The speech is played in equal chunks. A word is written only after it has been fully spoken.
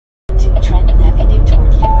Trenton Avenue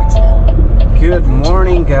toward Uhrichsville. Good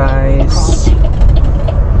morning, guys.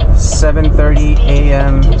 7:30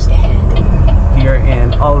 a.m. here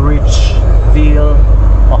in Uhrichsville,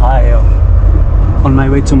 Ohio. On my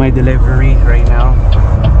way to my delivery right now.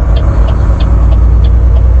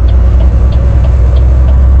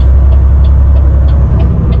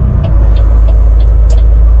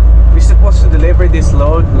 We're supposed to deliver this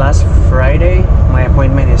load last Friday. My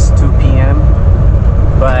appointment is 2 p.m.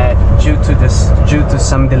 but due to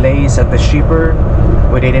some delays at the shipper,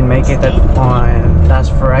 we didn't make it on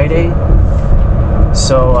last Friday.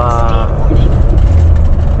 So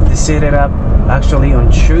they set it up actually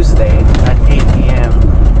on Tuesday at 8 p.m.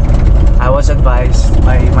 I was advised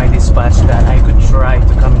by my dispatch that I could try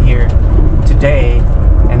to come here today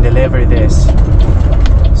and deliver this.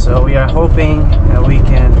 So we are hoping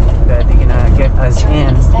that they're gonna get us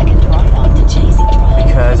in,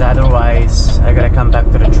 because otherwise I gotta come back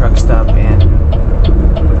to the truck stop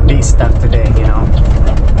and be stuck today, you know.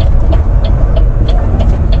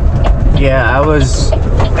 Yeah,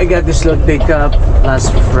 I got this load picked up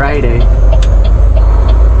last Friday,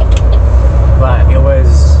 but it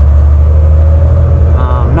was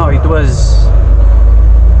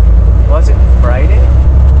was it Friday?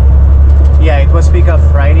 Yeah, it was picked up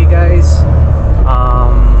Friday, guys.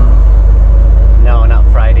 No, not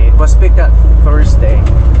Friday. It was picked up Thursday.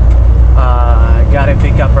 Got it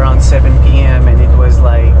picked up around 7 p.m. and it was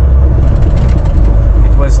like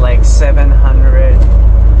 700.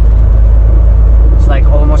 It's like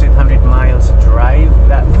almost 800 miles drive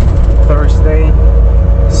that Thursday.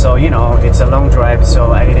 So you know, it's a long drive.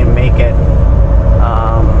 So I didn't make it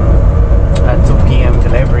at 2 p.m.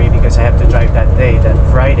 delivery because I have to drive that day, that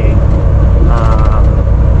Friday,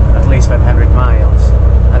 at least 500 miles,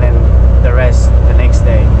 and then the rest the next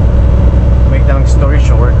day. Make the long story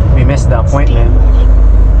short, we missed the appointment.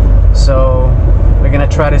 So we're gonna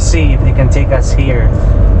try to see if they can take us here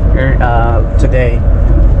today,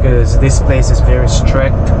 because this place is very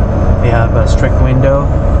strict. They have a strict window.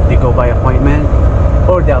 They go by appointment,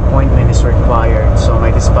 or the appointment is required. So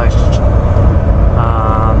my dispatch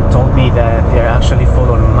told me that they're actually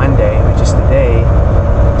full on Monday, which is today.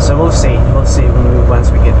 So we'll see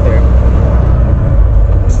once we get there.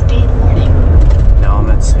 Speed warning. No, I'm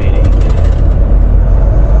not speeding.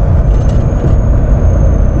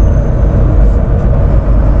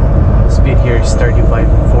 Speed here is 35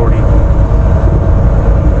 and 40.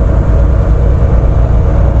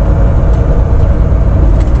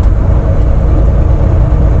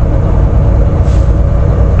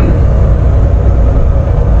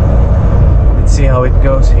 See how it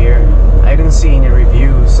goes here. I didn't see any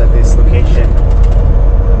reviews at this location.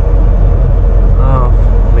 Oh,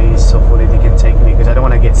 please, hopefully they can take me, because I don't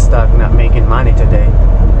want to get stuck not making money today.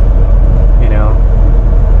 You know,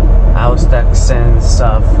 I was stuck since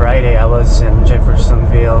Friday. I was in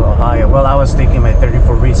Jeffersonville, Ohio. Well, I was taking my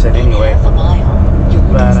 34 reset anyway.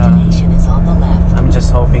 But I'm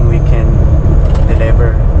just hoping we can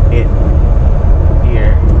deliver it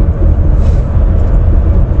here.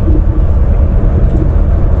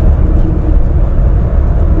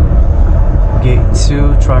 Gate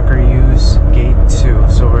 2, trucker use gate 2.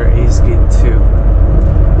 So where is gate 2?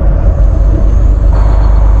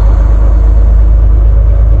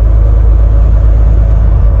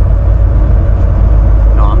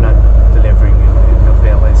 No, I'm not delivering in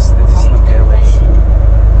Novelis. This is Novelis.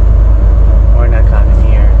 We're not coming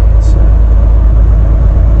here.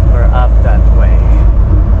 We're up that way.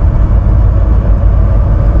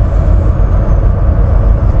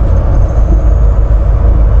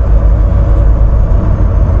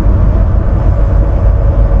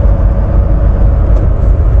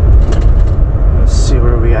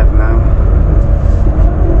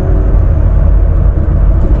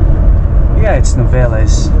 It's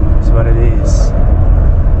Novelis, is what it is.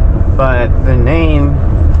 But the name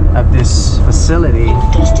of this facility,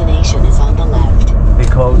 destination is on the left. They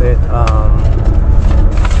called it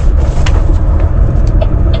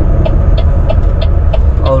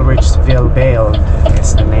Uhrichsville Vale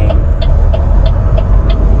is the name.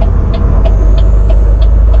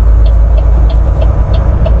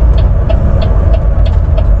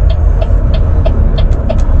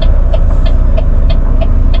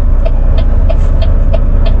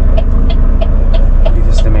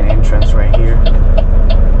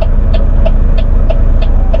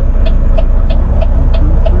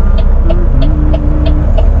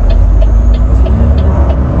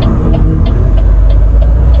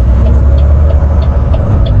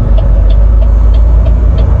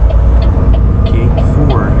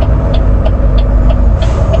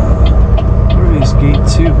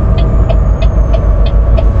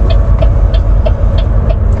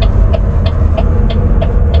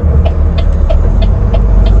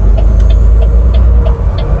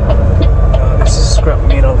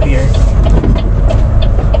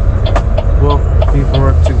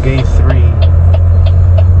 Q3.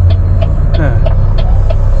 Huh.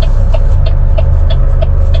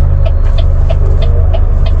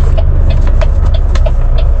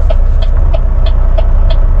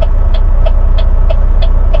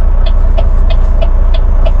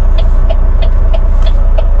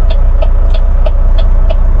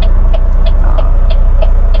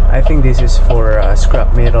 I think this is for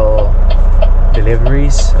scrap metal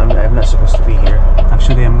deliveries. I'm not supposed to be here.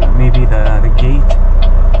 Actually, maybe the gate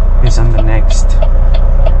is on the next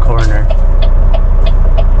corner.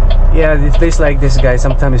 Yeah, this place like this, guys,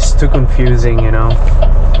 sometimes it's too confusing, you know.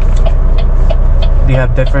 They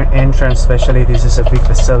have different entrance, especially this is a big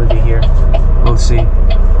facility here. We'll see.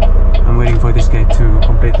 I'm waiting for this guy to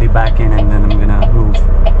completely back in and then I'm gonna move.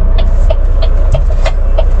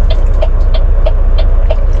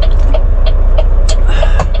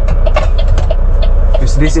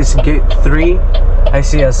 This is gate 3. I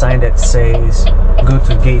see a sign that says go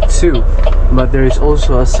to gate 2, but there is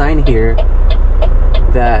also a sign here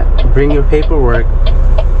that bring your paperwork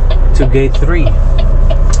to gate 3.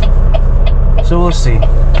 So we'll see.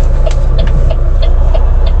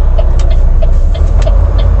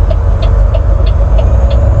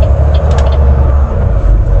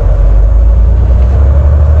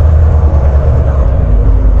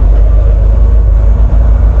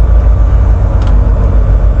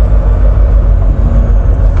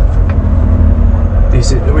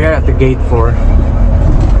 We are at the gate 4.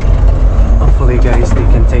 Hopefully, guys, they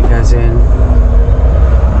can take us in.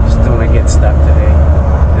 Just don't want to get stuck today,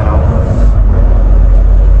 you know.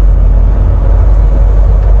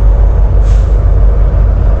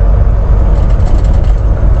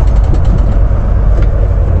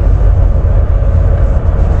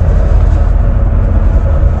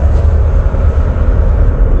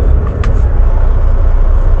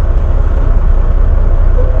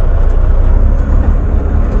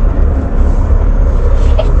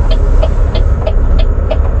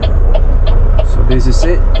 This is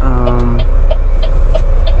it.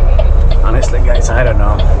 Honestly, guys, I don't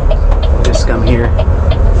know. We'll just come here.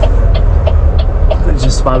 Let's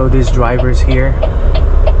just follow these drivers here.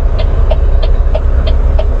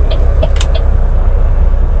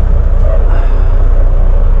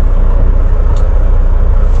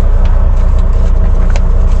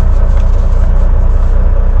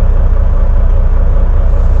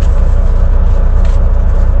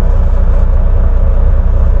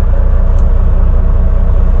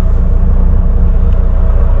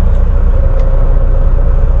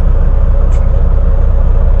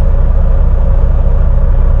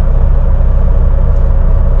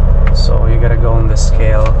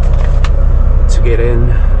 Scale to get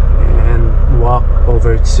in and walk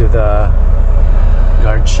over to the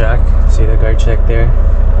guard shack. See the guard shack there?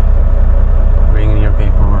 Bring in your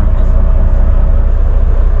paperwork.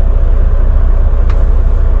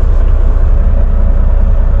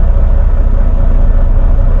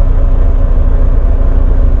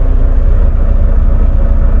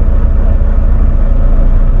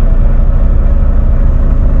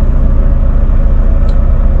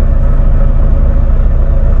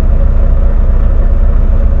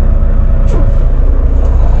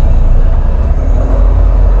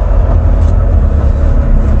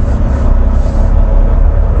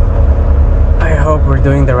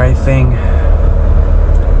 Doing the right thing,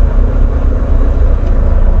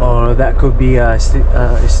 or that could be a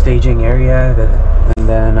staging area and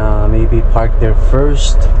then maybe park there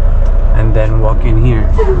first and then walk in here.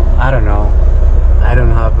 I don't know. I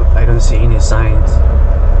don't see any signs.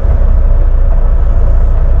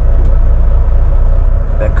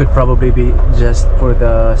 That could probably be just for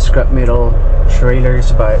the scrap metal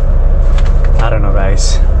trailers, but I don't know,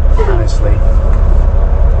 guys, honestly.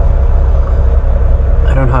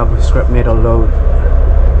 I don't have a scrap metal load.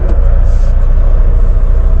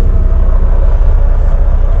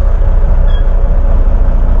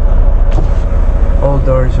 All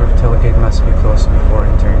doors or tailgate must be closed before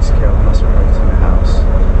entering scale. Must report to the house.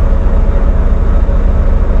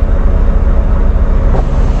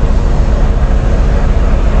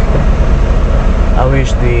 I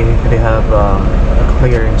wish they have a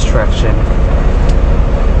clear instruction.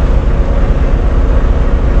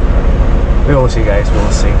 We will see, guys, we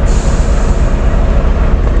will see.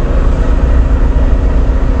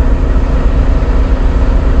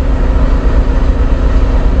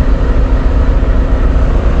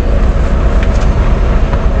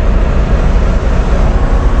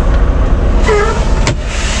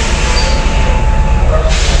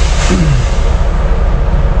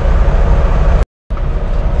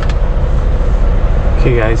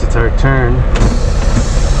 Okay, guys, it's our turn.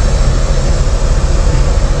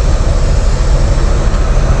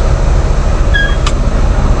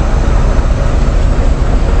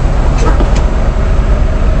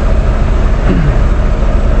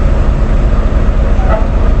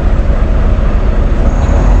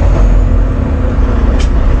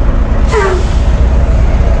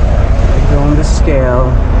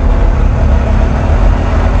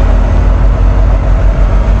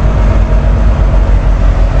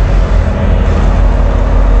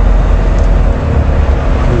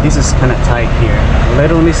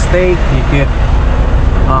 little mistake, you could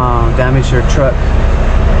damage your truck.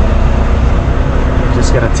 You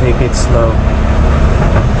just gotta take it slow.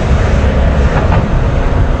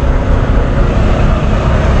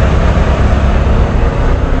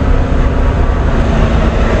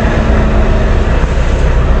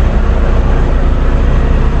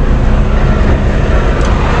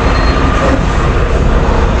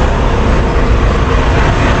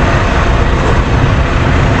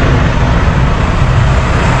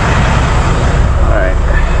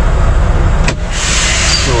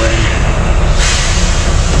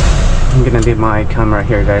 I'm gonna leave my camera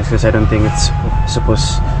here, guys, because I don't think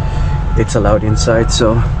it's allowed inside,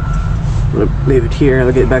 so we'll leave it here.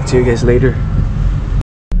 I'll get back to you guys later.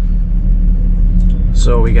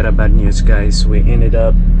 So we got a bad news, guys. We ended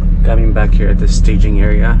up coming back here at the staging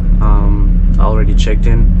area. I already checked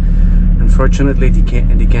in. Unfortunately, they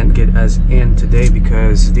can't get us in today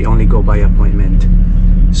because they only go by appointment.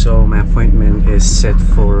 So my appointment is set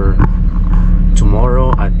for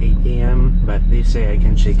tomorrow at 8 a.m. but they say I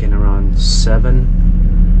can check in around 7,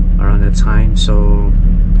 around that time. So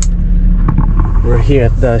we're here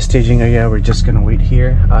at the staging area. We're just gonna wait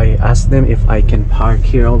here. I asked them if I can park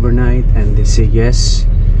here overnight and they say yes.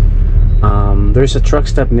 There's a truck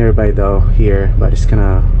stop nearby though here, but it's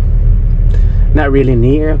gonna not really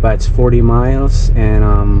near, but it's 40 miles, and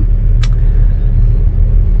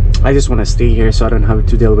I just want to stay here so I don't have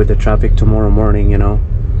to deal with the traffic tomorrow morning, you know.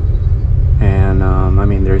 And I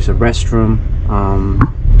mean, there's a restroom. I'm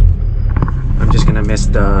just gonna miss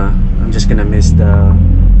the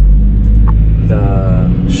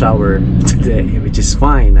shower today, which is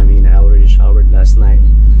fine. I mean, I already showered last night,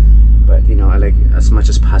 but you know, I like, as much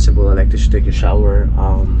as possible, I like to take a shower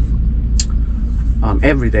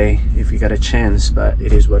every day if you got a chance, but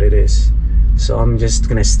it is what it is. So I'm just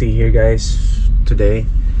gonna stay here, guys, today.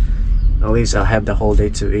 At least I'll have the whole day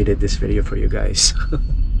to edit this video for you guys.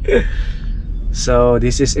 So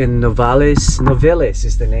this is in Novelis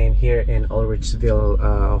is the name, here in Uhrichsville,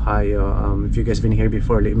 Ohio. If you guys been here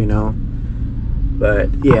before, let me know. But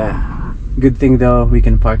yeah, good thing though, we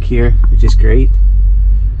can park here, which is great.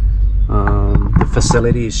 The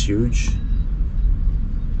facility is huge.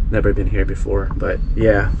 Never been here before, but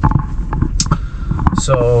yeah.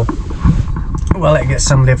 So, well, I get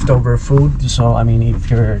some leftover food. So I mean, if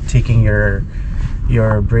you're taking your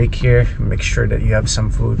break here, make sure that you have some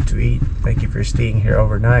food to eat. Like if you're staying here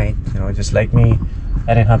overnight, you know, just like me,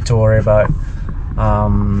 I didn't have to worry about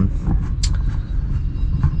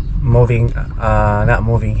not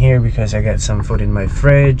moving here because I got some food in my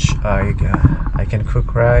fridge. I can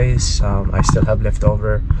cook rice. I still have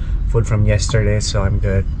leftover food from yesterday, so I'm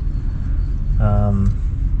good.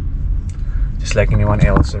 Just like anyone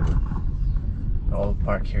else, I'll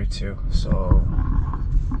park here too. So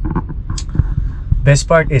best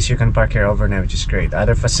part is you can park here overnight, which is great.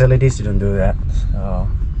 Other facilities, you don't do that. So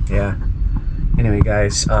yeah, anyway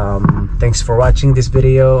guys, thanks for watching this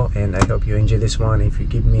video, and I hope you enjoy this one. If you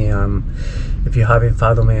give me if you haven't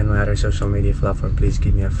followed me on my other social media platform, please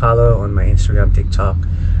give me a follow on my Instagram, TikTok,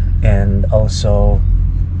 and also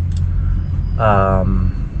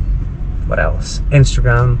what else,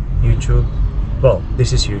 Instagram, YouTube. Well,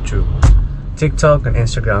 this is YouTube, TikTok, and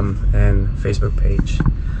Instagram, and Facebook page.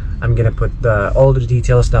 I'm gonna put all the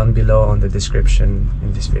details down below on the description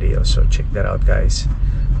in this video, so check that out, guys.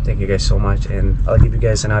 Thank you guys so much, and I'll give you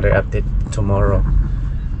guys another update tomorrow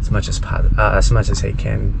as much as I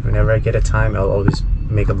can. Whenever I get a time, I'll always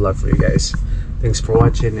make a vlog for you guys. Thanks for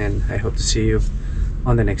watching, and I hope to see you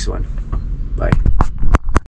on the next one. Bye.